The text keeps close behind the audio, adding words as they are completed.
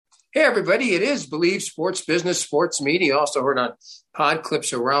Hey, everybody, it is Believe Sports Business, Sports Media, also heard on pod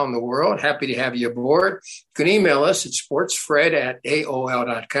clips around the world. Happy to have you aboard. You can email us at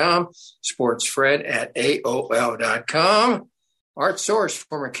sportsfred@aol.com, sportsfred@aol.com. Art Source,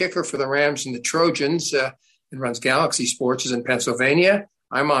 former kicker for the Rams and the Trojans, and runs Galaxy Sports, is in Pennsylvania.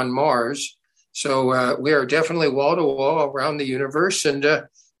 I'm on Mars. So we are definitely wall-to-wall around the universe. And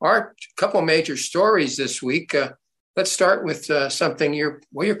Art, a couple major stories this week. Let's start with something you're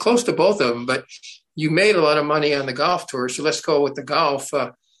close to both of them, but you made a lot of money on the golf tour. So let's go with the golf.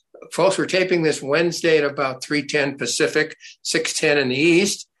 Folks, we're taping this Wednesday at about 3:10 Pacific, 6:10 in the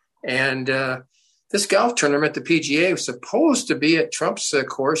East. And this golf tournament, the PGA, was supposed to be at Trump's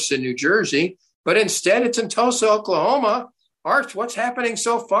course in New Jersey, but instead it's in Tulsa, Oklahoma. Art, what's happening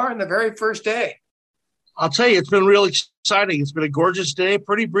so far in the very first day? I'll tell you, it's been real exciting. It's been a gorgeous day,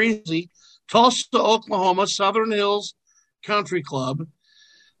 pretty breezy. Tulsa, Oklahoma, Southern Hills Country Club.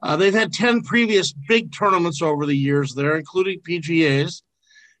 They've had 10 previous big tournaments over the years there, including PGAs.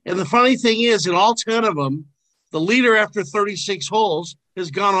 And the funny thing is, in all 10 of them, the leader after 36 holes has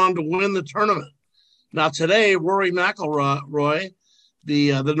gone on to win the tournament. Now today, Rory McIlroy,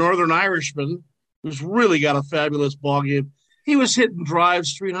 the Northern Irishman, who's really got a fabulous ball game, he was hitting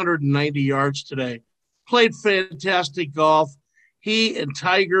drives 390 yards today. Played fantastic golf. He and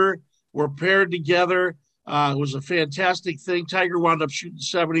Tiger were paired together. It was a fantastic thing. Tiger wound up shooting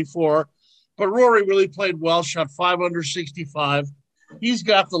 74, but Rory really played well, shot 5 under 65. He's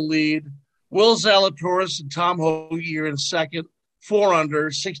got the lead. Will Zalatoris and Tom Hoge are in second, 4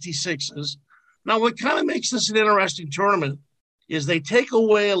 under 66s. Now, what kind of makes this an interesting tournament is they take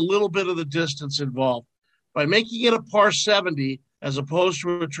away a little bit of the distance involved. By making it a par 70 as opposed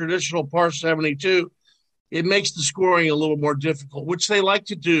to a traditional par 72, it makes the scoring a little more difficult, which they like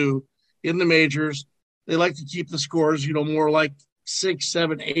to do in the majors. They like to keep the scores, more like 6,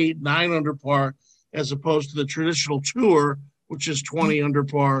 7, 8, 9 under par, as opposed to the traditional tour, which is 20 under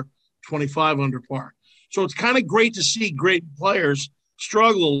par, 25 under par. So it's kind of great to see great players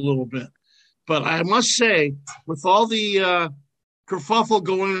struggle a little bit. But I must say, with all the kerfuffle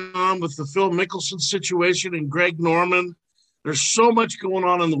going on with the Phil Mickelson situation and Greg Norman, there's so much going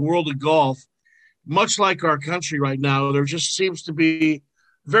on in the world of golf. Much like our country right now, there just seems to be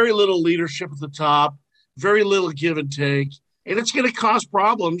very little leadership at the top, very little give and take, and it's going to cause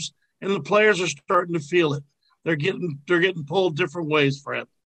problems, and the players are starting to feel it. They're getting pulled different ways, Fred.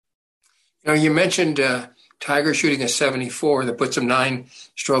 You mentioned Tiger shooting a 74 that puts him 9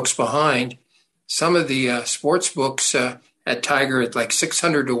 strokes behind. Some of the sports books at Tiger at like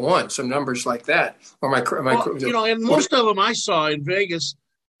 600 to 1, some numbers like that. And most of them I saw in Vegas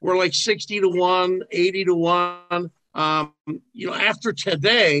were like 60 to 1, 80 to 1. After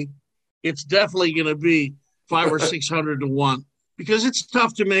today, it's definitely going to be 500 or 600 to 1 because it's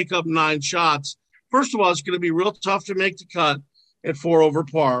tough to make up 9 shots. First of all, it's going to be real tough to make the cut at 4 over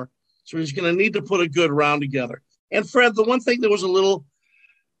par. So he's going to need to put a good round together. And Fred, the one thing that was a little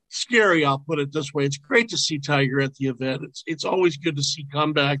scary, I'll put it this way, it's great to see Tiger at the event. It's always good to see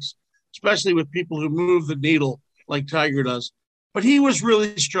comebacks, especially with people who move the needle like Tiger does. But he was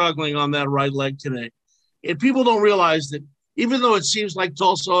really struggling on that right leg today. And people don't realize that even though it seems like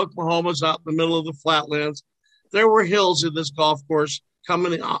Tulsa, Oklahoma's out in the middle of the flatlands, there were hills in this golf course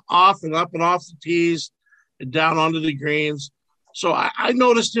coming off and up and off the tees and down onto the greens. So I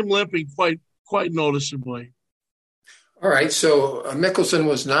noticed him limping quite noticeably. All right, so Mickelson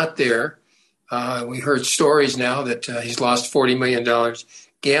was not there. We heard stories now that he's lost $40 million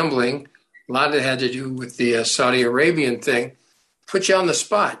gambling. A lot of it had to do with the Saudi Arabian thing. Put you on the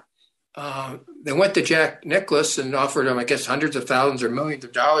spot. They went to Jack Nicklaus and offered him, I guess, hundreds of thousands or millions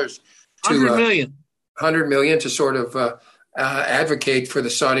of dollars. $100 million to sort of advocate for the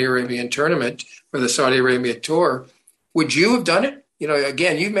Saudi Arabian tournament, for the Saudi Arabia tour. Would you have done it?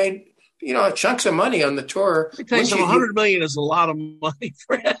 Again, you made, chunks of money on the tour. I tell you, $100 million is a lot of money,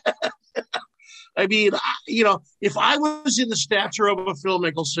 Fred. I mean, if I was in the stature of a Phil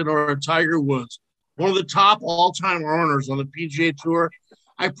Mickelson or a Tiger Woods, one of the top all-time earners on the PGA Tour,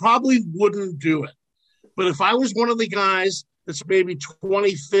 I probably wouldn't do it. But if I was one of the guys that's maybe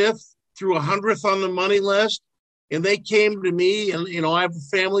 25th through 100th on the money list, and they came to me, and, I have a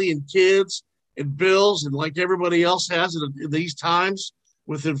family and kids and bills, and like everybody else has in these times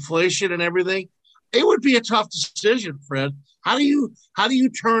with inflation and everything, it would be a tough decision, Fred. How do you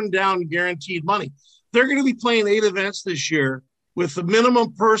turn down guaranteed money? They're going to be playing 8 events this year with the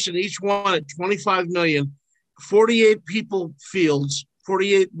minimum person, each one at $25 million, 48 people fields,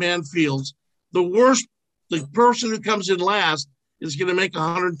 48-man fields. The person who comes in last is going to make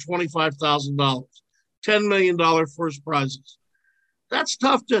 $125,000, $10 million first prizes. That's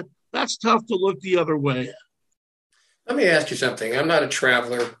tough to that's tough to look the other way at. Let me ask you something. I'm not a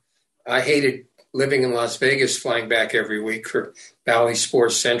traveler. I hated living in Las Vegas, flying back every week for Bally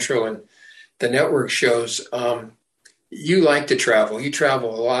Sports Central and the network shows. You like to travel. You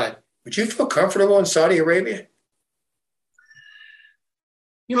travel a lot. Would you feel comfortable in Saudi Arabia?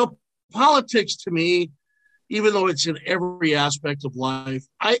 Politics to me, even though it's in every aspect of life,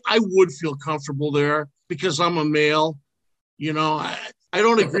 I would feel comfortable there because I'm a male. I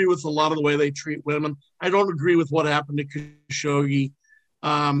don't agree with a lot of the way they treat women. I don't agree with what happened to Khashoggi.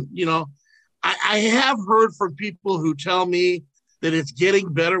 I have heard from people who tell me that it's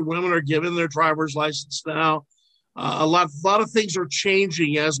getting better. Women are given their driver's license now. A lot of things are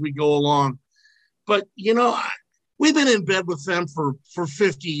changing as we go along. But, we've been in bed with them for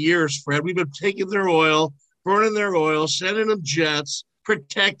 50 years, Fred. We've been taking their oil, burning their oil, sending them jets,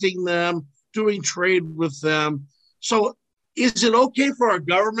 protecting them, doing trade with them. So is it okay for our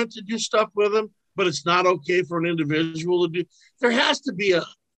government to do stuff with them, but it's not okay for an individual to do? There has to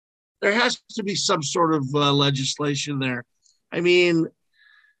be some sort of legislation there. I mean,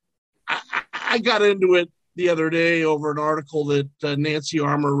 I got into it the other day over an article that Nancy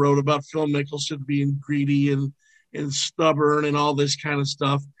Armour wrote about Phil Mickelson being greedy and stubborn and all this kind of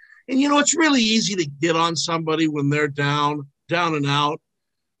stuff. And, it's really easy to get on somebody when they're down and out.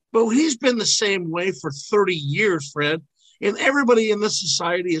 But he's been the same way for 30 years, Fred. And everybody in this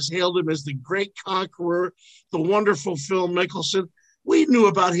society has hailed him as the great conqueror, the wonderful Phil Mickelson. We knew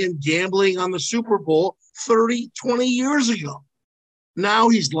about him gambling on the Super Bowl 20 years ago. Now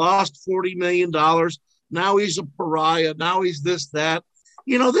he's lost $40 million. Now he's a pariah. Now he's this, that.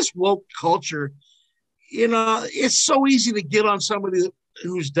 This woke culture, it's so easy to get on somebody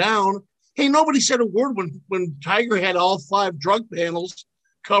who's down. Hey, nobody said a word when Tiger had all 5 drug panels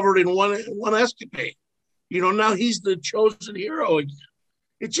covered in one escapade. Now he's the chosen hero again.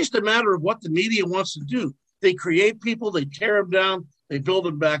 It's just a matter of what the media wants to do. They create people, they tear them down, they build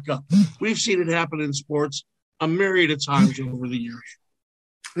them back up. We've seen it happen in sports a myriad of times over the years.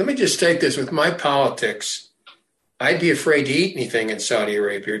 Let me just take this with my politics. I'd be afraid to eat anything in Saudi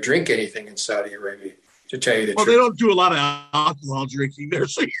Arabia or drink anything in Saudi Arabia, to tell you the truth. Well, they don't do a lot of alcohol drinking there,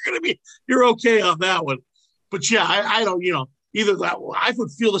 so you're okay on that one. But yeah, I don't, either that. I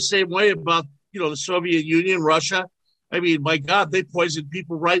would feel the same way about, the Soviet Union, Russia. I mean, my God, they poisoned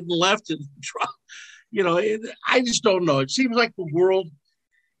people right and left. And, I just don't know. It seems like the world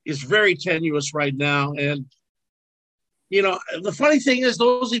is very tenuous right now. And, the funny thing is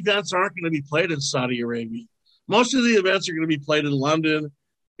those events aren't going to be played in Saudi Arabia. Most of the events are going to be played in London,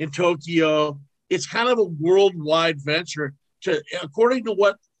 in Tokyo. It's kind of a worldwide venture according to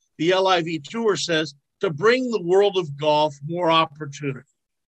what the LIV Tour says, to bring the world of golf more opportunity.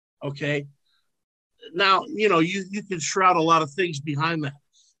 Okay. Now, you can shroud a lot of things behind that.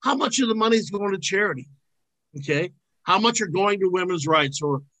 How much of the money is going to charity? Okay. How much are going to women's rights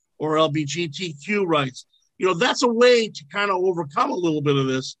or LGBTQ rights? That's a way to kind of overcome a little bit of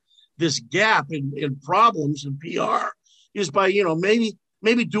this gap in problems in PR is by,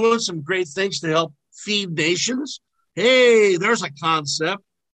 maybe doing some great things to help feed nations. Hey, there's a concept.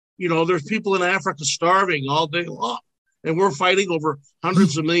 There's people in Africa starving all day long, and we're fighting over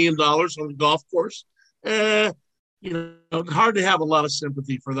hundreds of $1 million on the golf course. Hard to have a lot of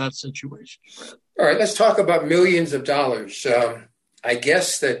sympathy for that situation, Fred. All right, let's talk about millions of dollars. I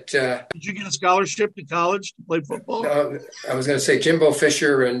guess that... Did you get a scholarship to college to play football? I was going to say Jimbo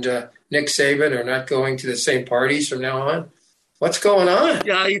Fisher and Nick Saban are not going to the same parties from now on. What's going on?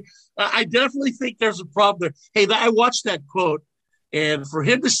 Yeah, I definitely think there's a problem there. Hey, I watched that quote, and for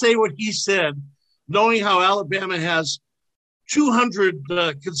him to say what he said, knowing how Alabama has 200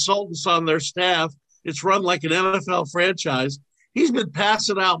 consultants on their staff, it's run like an NFL franchise. He's been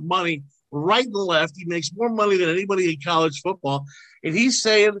passing out money right and left. He makes more money than anybody in college football. And he's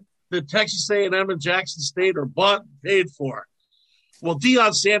saying that Texas A&M and Jackson State are bought and paid for. Well,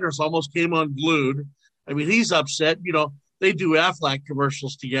 Deion Sanders almost came unglued. I mean, he's upset. They do Aflac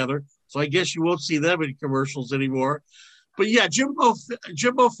commercials together, so I guess you won't see them in commercials anymore. But, yeah,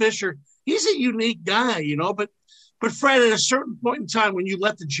 Jimbo Fisher, he's a unique guy, But Fred, at a certain point in time, when you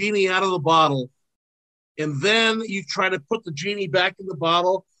let the genie out of the bottle and then you try to put the genie back in the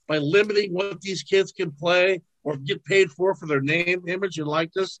bottle by limiting what these kids can play or get paid for their name, image, and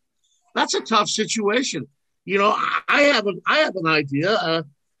likeness, that's a tough situation. I have an idea.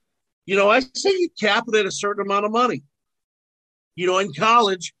 I say you cap it at a certain amount of money. In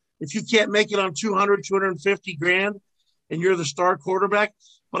college, if you can't make it on 250 grand and you're the star quarterback,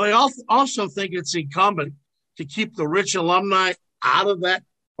 but I also think it's incumbent to keep the rich alumni out of that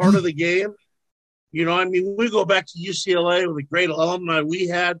part of the game. We go back to UCLA with the great alumni we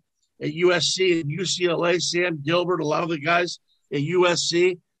had. at USC and UCLA, Sam Gilbert, a lot of the guys at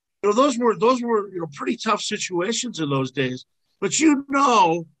USC. Those were pretty tough situations in those days. But you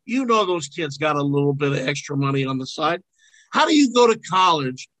know those kids got a little bit of extra money on the side. How do you go to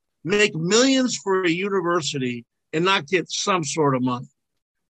college, make millions for a university, and not get some sort of money?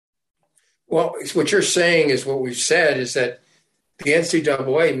 Well, what you're saying is what we've said is that the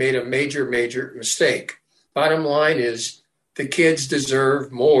NCAA made a major, major mistake. Bottom line is the kids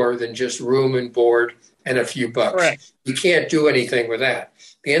deserve more than just room and board and a few bucks. Correct. You can't do anything with that.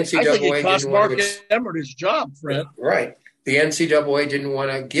 The NCAA I think it cost didn't Mark want to Emmert his job, Fred. Right. The NCAA didn't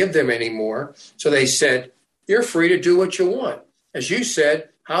want to give them any more, so they said, you're free to do what you want. As you said,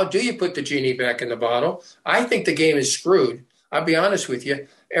 how do you put the genie back in the bottle? I think the game is screwed. I'll be honest with you.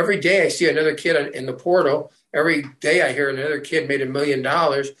 Every day I see another kid in the portal. Every day I hear another kid made $1 million.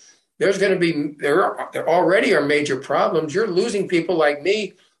 There already are major problems. You're losing people like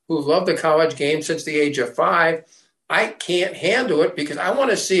me who love the college game since the age of 5. I can't handle it because I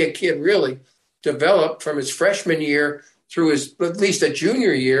want to see a kid really develop from his freshman year through his at least a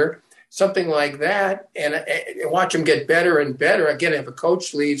junior year, something like that, and watch him get better and better. Again, if a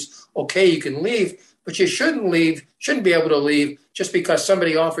coach leaves, okay, you can leave, but you shouldn't be able to leave just because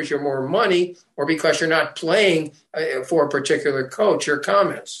somebody offers you more money or because you're not playing for a particular coach. Your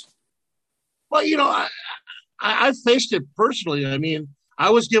comments? Well, I faced it personally. I mean,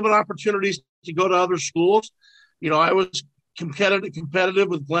 I was given opportunities to go to other schools. I was competitive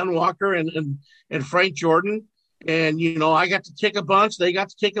with Glenn Walker and Frank Jordan. And, I got to kick a bunch. They got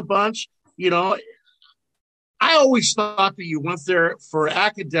to kick a bunch. I always thought that you went there for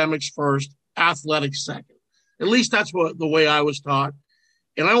academics first, athletics second. At least that's the way I was taught.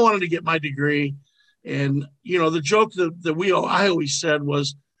 And I wanted to get my degree. And, the joke that I always said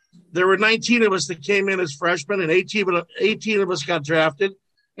was there were 19 of us that came in as freshmen and 18 of us got drafted,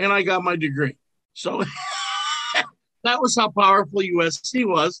 and I got my degree. So that was how powerful USC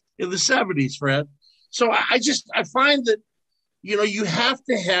was in the 70s, Fred. So I find that, you have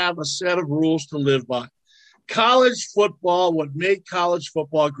to have a set of rules to live by. College football, what made college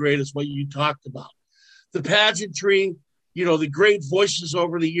football great is what you talked about. The pageantry, the great voices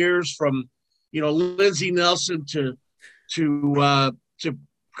over the years from, Lindsey Nelson to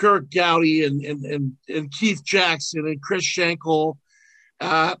Kirk Gowdy and Keith Jackson and Chris Schenkel.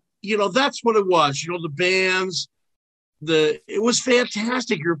 That's what it was. The bands. It was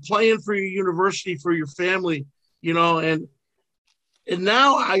fantastic. You're playing for your university, for your family, and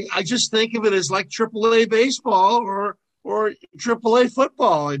now I just think of it as like AAA baseball or AAA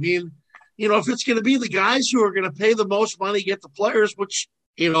football. I mean, if it's going to be the guys who are going to pay the most money, get the players, which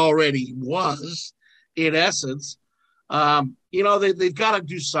it already was in essence, they've got to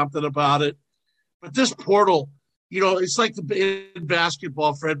do something about it. But this portal, it's like in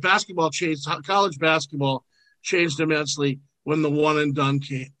basketball, Fred. College basketball changed immensely when the one and done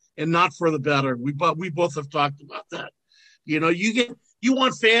came, and not for the better. We both have talked about that. You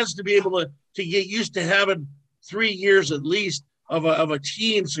want fans to be able to get used to having 3 years at least of a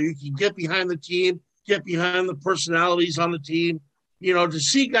team, so you can get behind the team, get behind the personalities on the team. To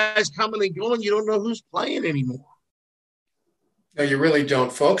see guys coming and going, you don't know who's playing anymore. No, you really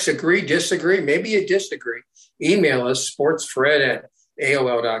don't, folks. Agree, disagree? Maybe you disagree. Email us,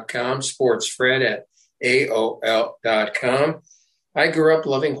 sportsfred@aol.com, sportsfred@aol.com. I grew up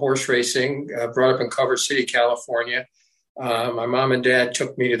loving horse racing, brought up in Culver City, California. My mom and dad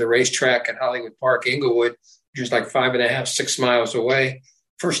took me to the racetrack in Hollywood Park, Inglewood, which is like 5.5, 6 miles away.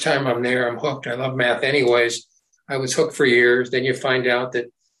 First time I'm there, I'm hooked. I love math anyways. I was hooked for years. Then you find out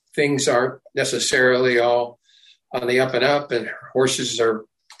that things aren't necessarily all on the up and up, and horses are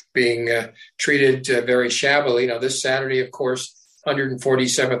being treated very shabbily. Now, this Saturday, of course,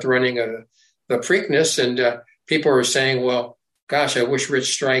 147th running of the Preakness, and people are saying, well, gosh, I wish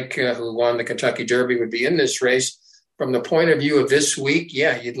Rich Strike, who won the Kentucky Derby, would be in this race. From the point of view of this week,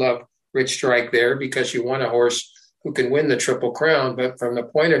 yeah, you'd love Rich Strike there because you want a horse who can win the Triple Crown. But from the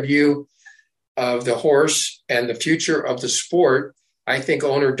point of view of the horse and the future of the sport, I think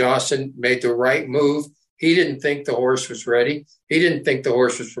owner Dawson made the right move. He didn't think the horse was ready. He didn't think the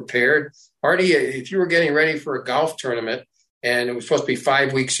horse was prepared. Artie, if you were getting ready for a golf tournament and it was supposed to be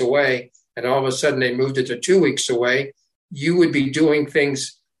 5 weeks away, and all of a sudden they moved it to 2 weeks away, you would be doing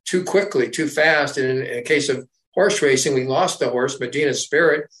things too quickly, too fast. And in a case of horse racing, we lost the horse, Medina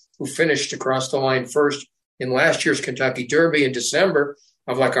Spirit, who finished across the line first in last year's Kentucky Derby in December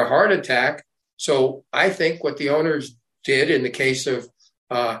of like a heart attack. So I think what the owners did in the case of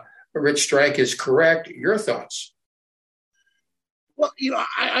Rich Strike is correct. Your thoughts? Well,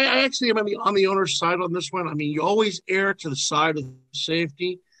 I actually am on the owner's side on this one. I mean, you always err to the side of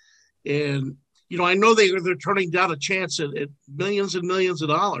safety. And, I know they're turning down a chance at millions and millions of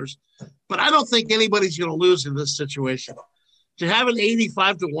dollars, but I don't think anybody's going to lose in this situation. To have an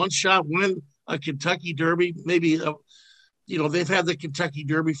 85-1 shot win a Kentucky Derby, maybe, they've had the Kentucky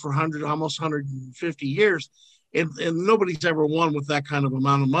Derby for almost 150 years, and nobody's ever won with that kind of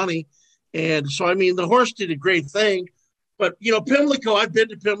amount of money. And so, the horse did a great thing. But, Pimlico, I've been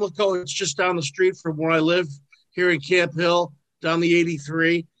to Pimlico. It's just down the street from where I live here in Camp Hill, down the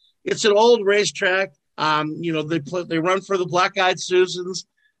 83. It's an old racetrack. They run for the Black-Eyed Susans,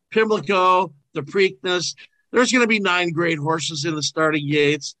 Pimlico, the Preakness. There's going to be 9 great horses in the starting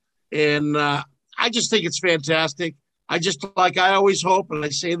gates. And I just think it's fantastic. I always hope, and I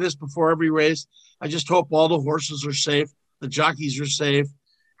say this before every race, I just hope all the horses are safe, the jockeys are safe.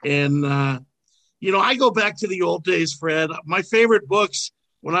 And, I go back to the old days, Fred. My favorite books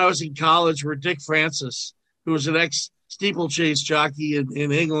when I was in college were Dick Francis, who was an ex-steeplechase jockey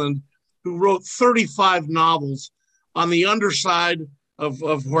in England, who wrote 35 novels on the underside of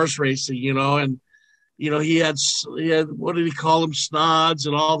horse racing, and, he had, what did he call them, snods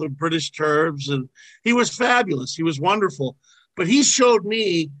and all the British terms. And he was fabulous. He was wonderful. But he showed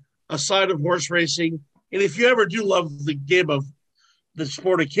me a side of horse racing. And if you ever do love the game of the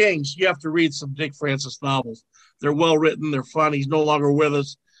Sport of Kings, you have to read some Dick Francis novels. They're well written. They're fun. He's no longer with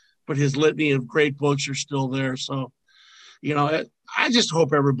us, but his litany of great books are still there. So, I just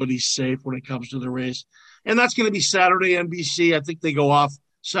hope everybody's safe when it comes to the race. And that's going to be Saturday, NBC. I think they go off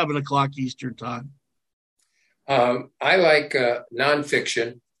 7:00 Eastern time. I like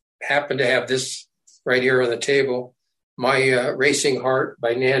nonfiction. Happen to have this right here on the table, My Racing Heart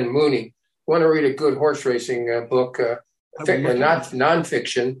by Nan Mooney. Want to read a good horse racing book, not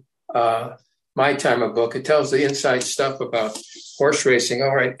nonfiction, my time of book. It tells the inside stuff about horse racing.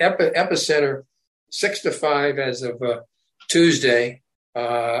 All right, Epicenter, 6-5 as of Tuesday.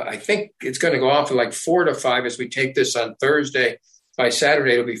 I think it's going to go off at like 4-5 as we take this on Thursday. By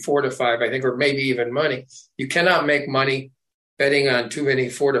Saturday, it'll be 4-5, I think, or maybe even money. You cannot make money betting on too many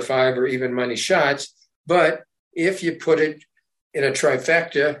 4-5 or even money shots. But if you put it in a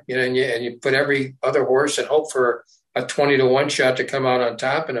trifecta, and you put every other horse and hope for a 20-1 shot to come out on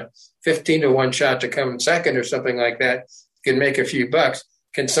top and a 15-1 shot to come second or something like that, you can make a few bucks.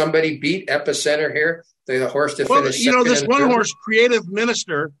 Can somebody beat Epicenter here? The horse that finished second. This one horse, Creative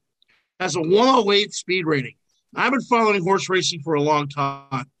Minister, has a 108 speed rating. I've been following horse racing for a long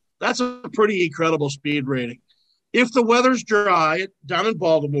time. That's a pretty incredible speed rating. If the weather's dry down in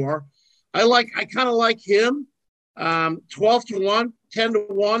Baltimore, I kind of like him. 12-1,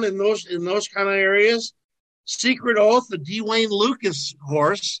 10-1 in those kind of areas. Secret Oath, the D. Wayne Lucas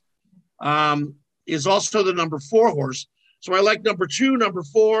horse, is also the number 4 horse. So I like number 2, number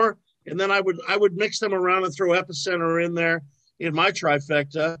 4, and then I would mix them around and throw Epicenter in there in my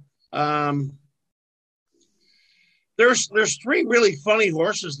trifecta. There's 3 really funny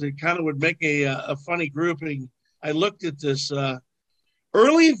horses that kind of would make a funny grouping. I looked at this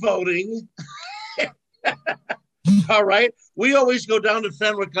early voting. All right, we always go down to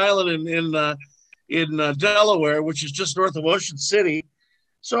Fenwick Island in Delaware, which is just north of Ocean City.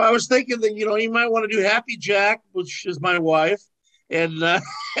 So I was thinking that you might want to do Happy Jack, which is my wife, and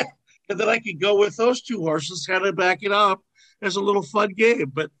and then I could go with those 2 horses, kind of back it up as a little fun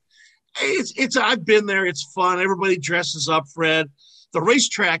game. But it's I've been there. It's fun. Everybody dresses up, Fred. The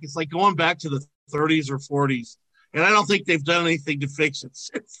racetrack, it's like going back to the 30s or 40s, and I don't think they've done anything to fix it.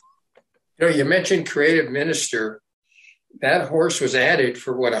 You mentioned Creative Minister. That horse was added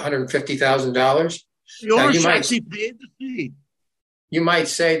for what, $150,000? The owners actually paid the fee. You might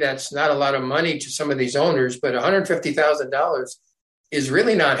say that's not a lot of money to some of these owners, but $150,000 is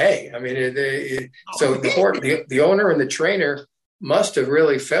really not hay. I mean, so the owner and the trainer must have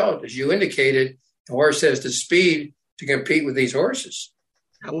really felt, as you indicated, the horse has the speed to compete with these horses.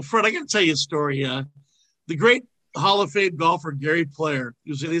 Well, Fred, I got to tell you a story. The great Hall of Fame golfer Gary Player,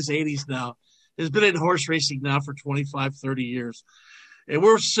 who's in his 80s now, has been in horse racing now for 25, 30 years. And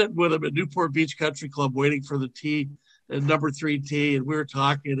we're sitting with him at Newport Beach Country Club waiting for the tee, number 3 tee, and we were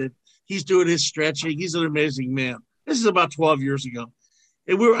talking, and he's doing his stretching. He's an amazing man. This is about 12 years ago.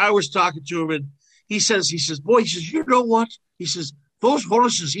 And I was talking to him, and he says, boy, you know what? He says, those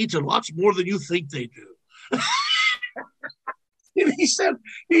horses eat lots more than you think they do. And he said,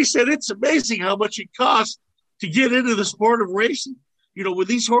 it's amazing how much it costs to get into the sport of racing. When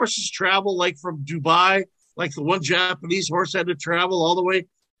these horses travel, like from Dubai, like the one Japanese horse had to travel all the way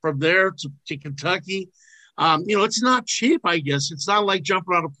from there to Kentucky. It's not cheap, I guess. It's not like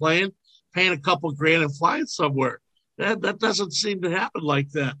jumping on a plane, paying a couple $grand and flying somewhere. That doesn't seem to happen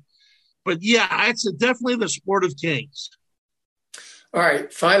like that. But yeah, it's definitely the sport of kings. All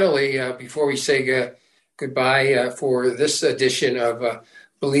right. Finally, before we say goodbye for this edition of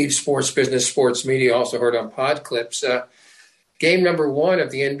Believe Sports Business Sports Media, also heard on Pod Clips, game number 1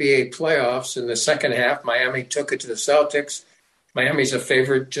 of the NBA playoffs in the second half, Miami took it to the Celtics. Miami's a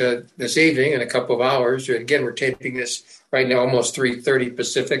favorite this evening in a couple of hours. Again, we're taping this right now, almost 3:30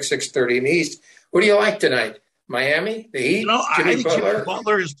 Pacific, 6:30 in the East. What do you like tonight? Miami, the Heat, Jimmy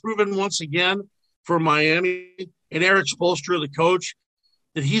Butler has proven once again for Miami, and Eric Spoelstra, the coach,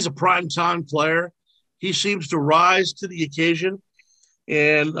 that he's a prime-time player. He seems to rise to the occasion,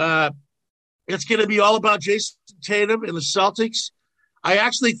 and it's going to be all about Jason Tatum and the Celtics. I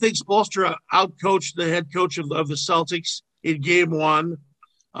actually think Spoelstra outcoached the head coach of the Celtics in game 1.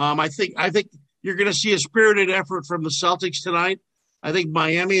 I think you're going to see a spirited effort from the Celtics tonight. I think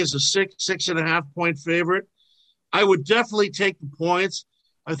Miami is a 6.5 point favorite. I would definitely take the points.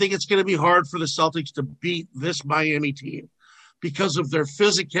 I think it's going to be hard for the Celtics to beat this Miami team because of their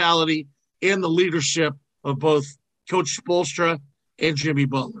physicality and the leadership of both Coach Spoelstra and Jimmy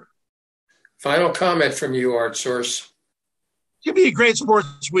Butler. Final comment from you, Art Source. It's going to be a great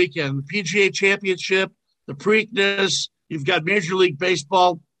sports weekend. The PGA Championship, the Preakness. You've got Major League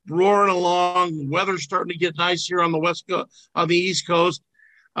Baseball roaring along. The weather's starting to get nice here on the East Coast.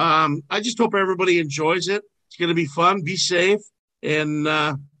 I just hope everybody enjoys it. It's going to be fun. Be safe. And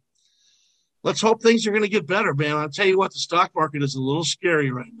let's hope things are going to get better, man. I'll tell you what, the stock market is a little scary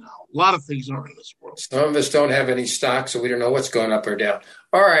right now. A lot of things are in this world. Some of us don't have any stock, so we don't know what's going up or down.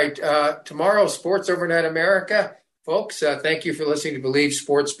 All right. Tomorrow, Sports Overnight America. Folks, thank you for listening to Believe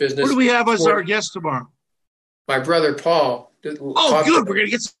Sports Business. Who do we have as our guest tomorrow? My brother, Paul. Oh, good. We're going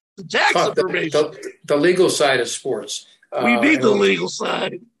to get some tax information. The legal side of sports. We need the legal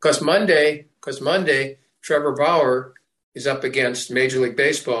side. Because Monday, Trevor Bauer is up against Major League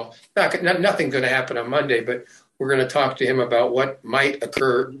Baseball. Nothing's going to happen on Monday, but we're going to talk to him about what might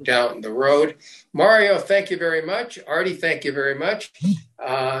occur down the road. Mario, thank you very much. Artie, thank you very much.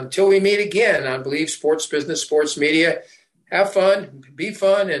 Until we meet again on Believe Sports Business Sports Media, have fun, be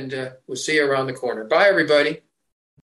fun, and we'll see you around the corner. Bye, everybody.